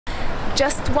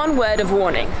Just one word of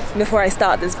warning before I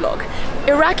start this vlog.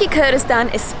 Iraqi Kurdistan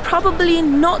is probably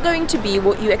not going to be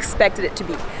what you expected it to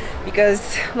be,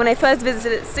 because when I first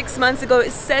visited it 6 months ago,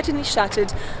 it certainly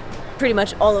shattered pretty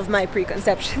much all of my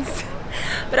preconceptions.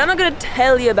 But I'm not going to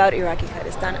tell you about Iraqi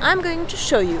Kurdistan. I'm going to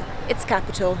show you its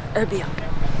capital, Erbil.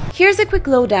 Here's a quick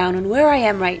lowdown on where I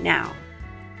am right now.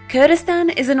 Kurdistan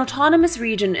is an autonomous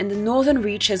region in the northern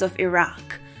reaches of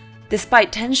Iraq.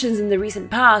 Despite tensions in the recent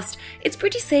past, it's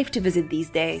pretty safe to visit these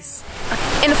days.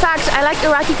 In fact, I like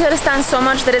Iraqi Kurdistan so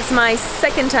much that it's my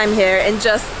second time here in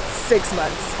just 6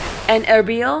 months. And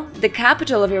Erbil, the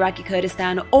capital of Iraqi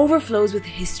Kurdistan, overflows with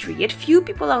history, yet few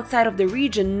people outside of the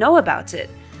region know about it.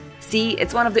 See,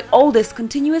 it's one of the oldest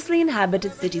continuously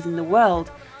inhabited cities in the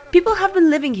world. People have been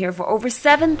living here for over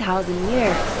 7,000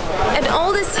 years. And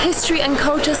all this history and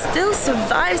culture still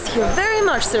survives here, very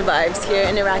much survives here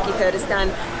in Iraqi Kurdistan.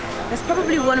 There's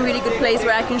probably one really good place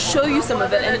where I can show you some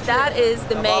of it, and that is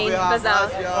the main bazaar.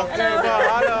 Hello.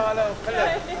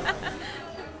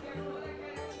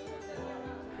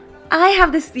 I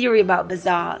have this theory about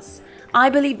bazaars. I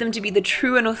believe them to be the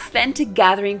true and authentic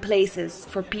gathering places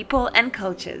for people and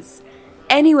cultures.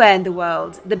 Anywhere in the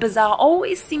world, the bazaar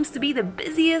always seems to be the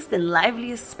busiest and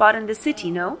liveliest spot in the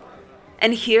city, no?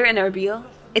 And here in Erbil,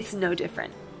 it's no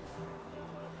different.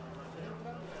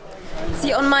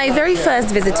 See, on my very first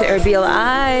visit to Erbil,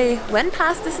 I went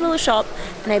past this little shop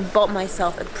and I bought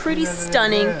myself a pretty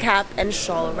stunning cap and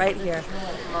shawl right here.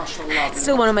 It's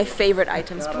still one of my favorite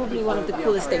items, probably one of the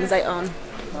coolest things I own.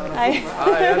 Hi.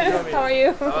 How are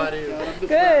you?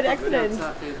 Good, excellent.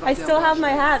 I still have my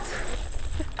hat.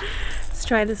 Let's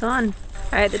try this on.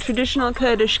 Alright, the traditional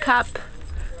Kurdish cap.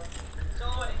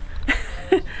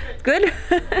 Good?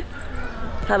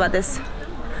 How about this?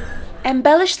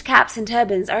 Embellished caps and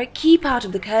turbans are a key part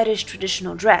of the Kurdish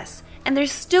traditional dress, and they're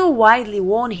still widely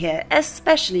worn here,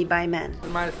 especially by men.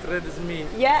 My thread is me.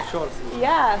 Yeah,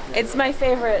 yeah, it's my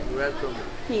favorite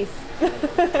piece.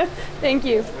 Thank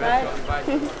you. Bye.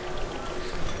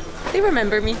 They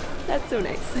remember me. That's so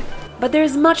nice. But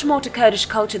there's much more to Kurdish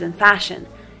culture than fashion.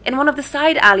 In one of the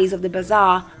side alleys of the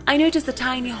bazaar, I noticed a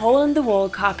tiny hole-in-the-wall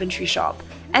carpentry shop,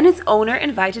 and its owner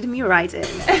invited me right in.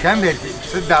 Come here,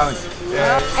 sit down.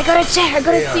 I got a chair, I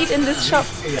got a seat in this shop.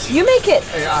 You make it?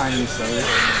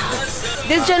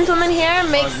 This gentleman here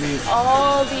makes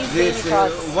all these baby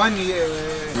pots. 1 year.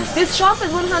 This shop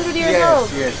is 100 years old.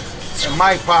 Yes,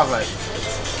 my father.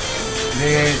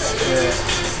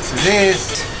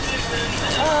 This.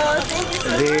 Oh, thank you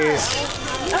so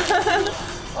much.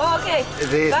 Oh, okay.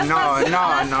 This, no.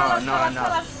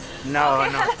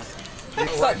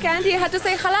 What candy? I had to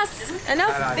say khalas.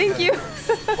 Enough. Thank you.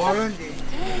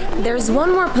 There's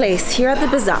one more place here at the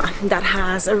bazaar that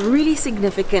has a really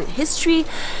significant history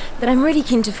that I'm really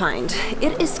keen to find.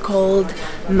 It is called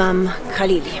Mam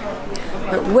Khalili.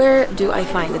 But where do I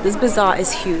find it? This bazaar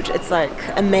is huge. It's like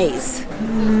a maze.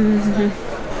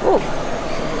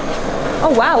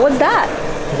 Oh wow, what's that?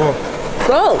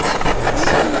 Gold.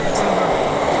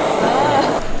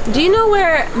 Do you know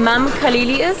where Mam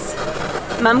Khalili is?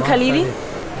 Mam Khalili?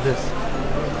 This.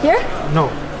 Here? No.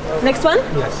 Next one?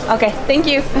 Yes. Okay, thank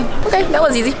you. Okay, that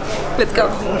was easy. Let's go.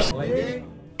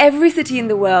 Every city in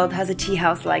the world has a tea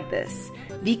house like this.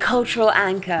 The cultural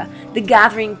anchor, the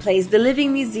gathering place, the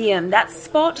living museum, that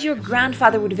spot your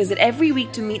grandfather would visit every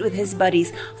week to meet with his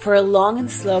buddies for a long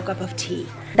and slow cup of tea.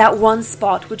 That one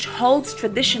spot which holds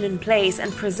tradition in place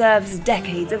and preserves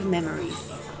decades of memories.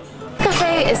 The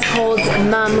cafe is called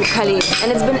Mam Khalili,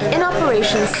 and it's been in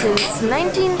operation since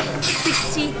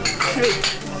 1963.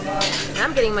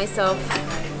 I'm getting myself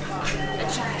a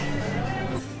chai.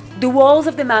 The walls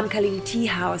of the Mam Khalili tea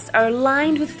house are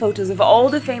lined with photos of all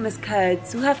the famous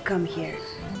Kurds who have come here.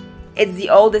 It's the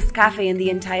oldest cafe in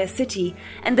the entire city,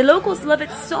 and the locals love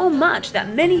it so much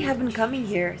that many have been coming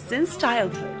here since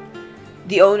childhood.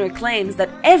 The owner claims that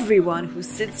everyone who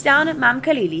sits down at Mam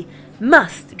Khalili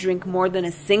must drink more than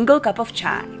a single cup of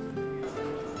chai.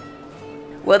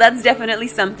 Well, that's definitely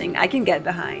something I can get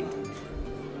behind.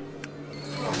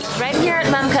 Right here at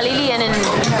Mam Khalili and in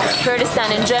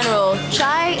Kurdistan in general,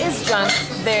 chai is drunk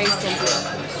very simply.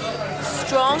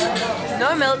 Strong,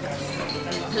 no milk,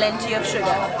 plenty of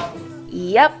sugar.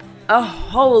 Yep, a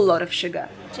whole lot of sugar.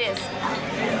 Cheers.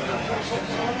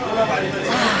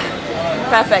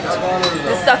 Perfect.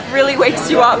 This stuff really wakes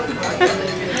you up.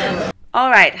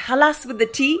 Alright, halas with the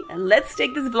tea, and let's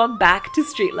take this vlog back to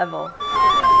street level.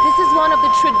 This is one of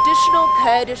the traditional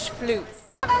Kurdish flutes.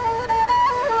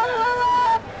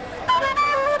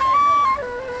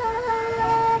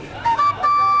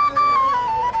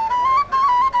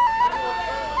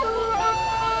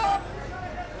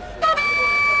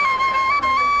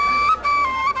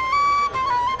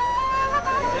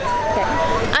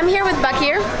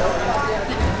 Bakir,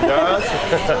 Yes.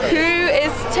 who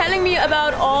is telling me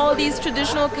about all these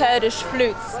traditional Kurdish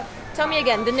flutes. Tell me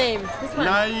again the name. This one.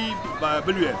 Nai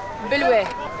Bilwe. Bilwe.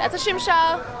 That's a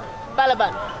shimshal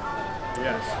balaban.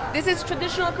 Yes. This is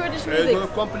traditional Kurdish music.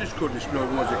 It's complete Kurdish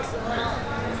music.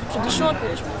 Traditional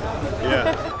Kurdish music.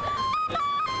 Yeah.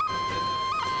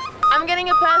 I'm getting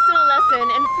a personal lesson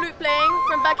in flute playing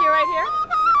from Bakir right here.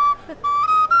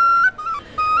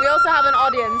 We also have an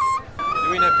audience.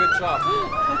 Doing a good job.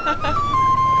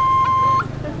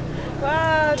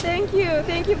 Wow, thank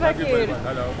you Bakir.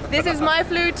 Hello. This is my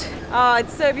flute. Oh,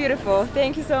 it's so beautiful.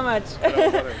 Thank you so much.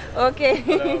 Okay.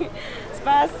 Hello.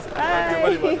 Spas.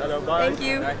 Bye. Hello, bye. Thank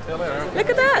you. Look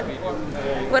at that.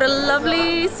 What a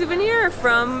lovely souvenir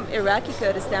from Iraqi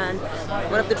Kurdistan.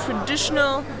 One of the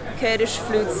traditional Kurdish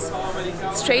flutes,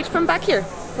 straight from Bakir.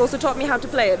 He also taught me how to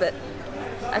play it, but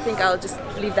I think I'll just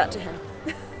leave that to him.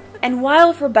 And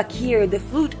while for Bakir the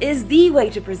flute is the way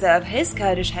to preserve his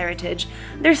Kurdish heritage,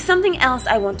 there's something else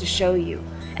I want to show you.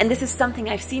 And this is something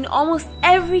I've seen almost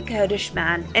every Kurdish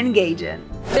man engage in.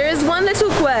 There is one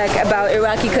little quirk about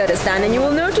Iraqi Kurdistan, and you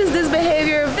will notice this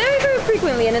behavior very, very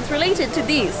frequently, and it's related to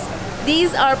these.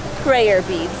 These are prayer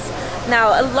beads.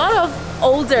 Now, a lot of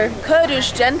older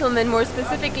Kurdish gentlemen, more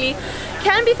specifically,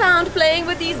 can be found playing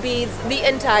with these beads the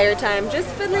entire time, just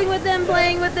fiddling with them,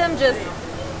 playing with them, just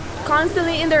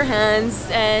constantly in their hands,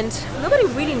 and nobody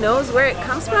really knows where it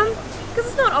comes from because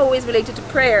it's not always related to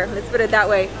prayer, let's put it that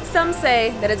way. Some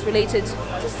say that it's related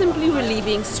to simply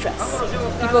relieving stress.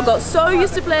 People got so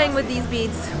used to playing with these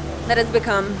beads that it's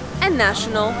become a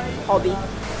national hobby.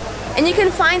 And you can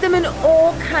find them in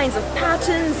all kinds of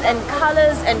patterns and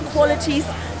colors and qualities.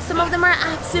 Some of them are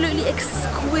absolutely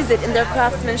exquisite in their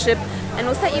craftsmanship and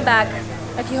will set you back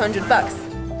a few $100.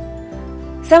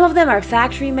 Some of them are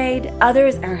factory made,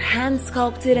 others are hand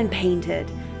sculpted and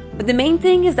painted. But the main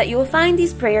thing is that you will find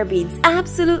these prayer beads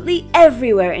absolutely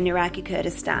everywhere in Iraqi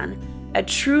Kurdistan. A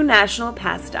true national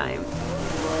pastime.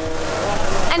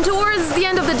 And towards the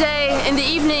end of the day, in the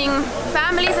evening,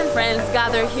 families and friends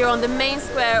gather here on the main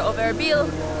square of Erbil,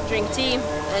 drink tea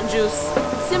and juice,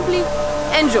 simply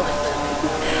enjoy.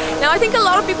 Now I think a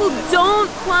lot of people don't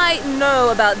quite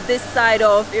know about this side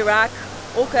of Iraq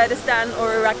or Kurdistan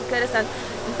or Iraqi Kurdistan.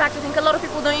 In fact, I think a lot of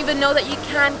people don't even know that you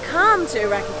can come to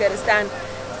Iraqi Kurdistan.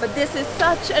 But this is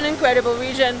such an incredible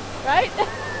region, right?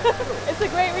 It's a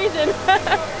great region.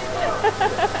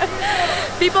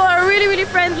 People are really, really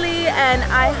friendly, and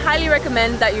I highly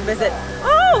recommend that you visit.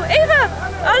 Oh, Ava!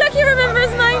 Oh, look, he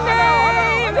remembers my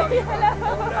name!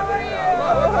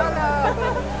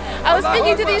 I was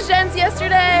speaking to these gents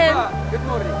yesterday. Good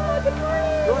morning. Oh, good morning.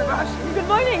 Good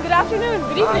morning, good afternoon,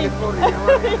 good evening.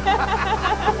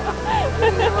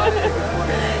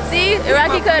 See,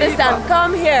 Iraqi Kurdistan,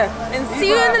 come here and see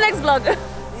you in the next vlog.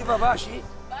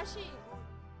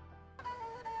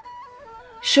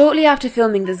 Shortly after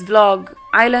filming this vlog,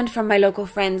 I learned from my local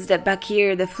friends that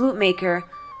Bakir, the flute maker,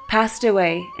 passed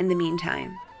away in the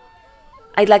meantime.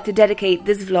 I'd like to dedicate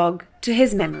this vlog to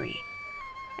his memory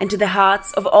and to the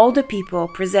hearts of all the people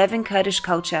preserving Kurdish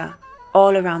culture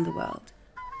all around the world.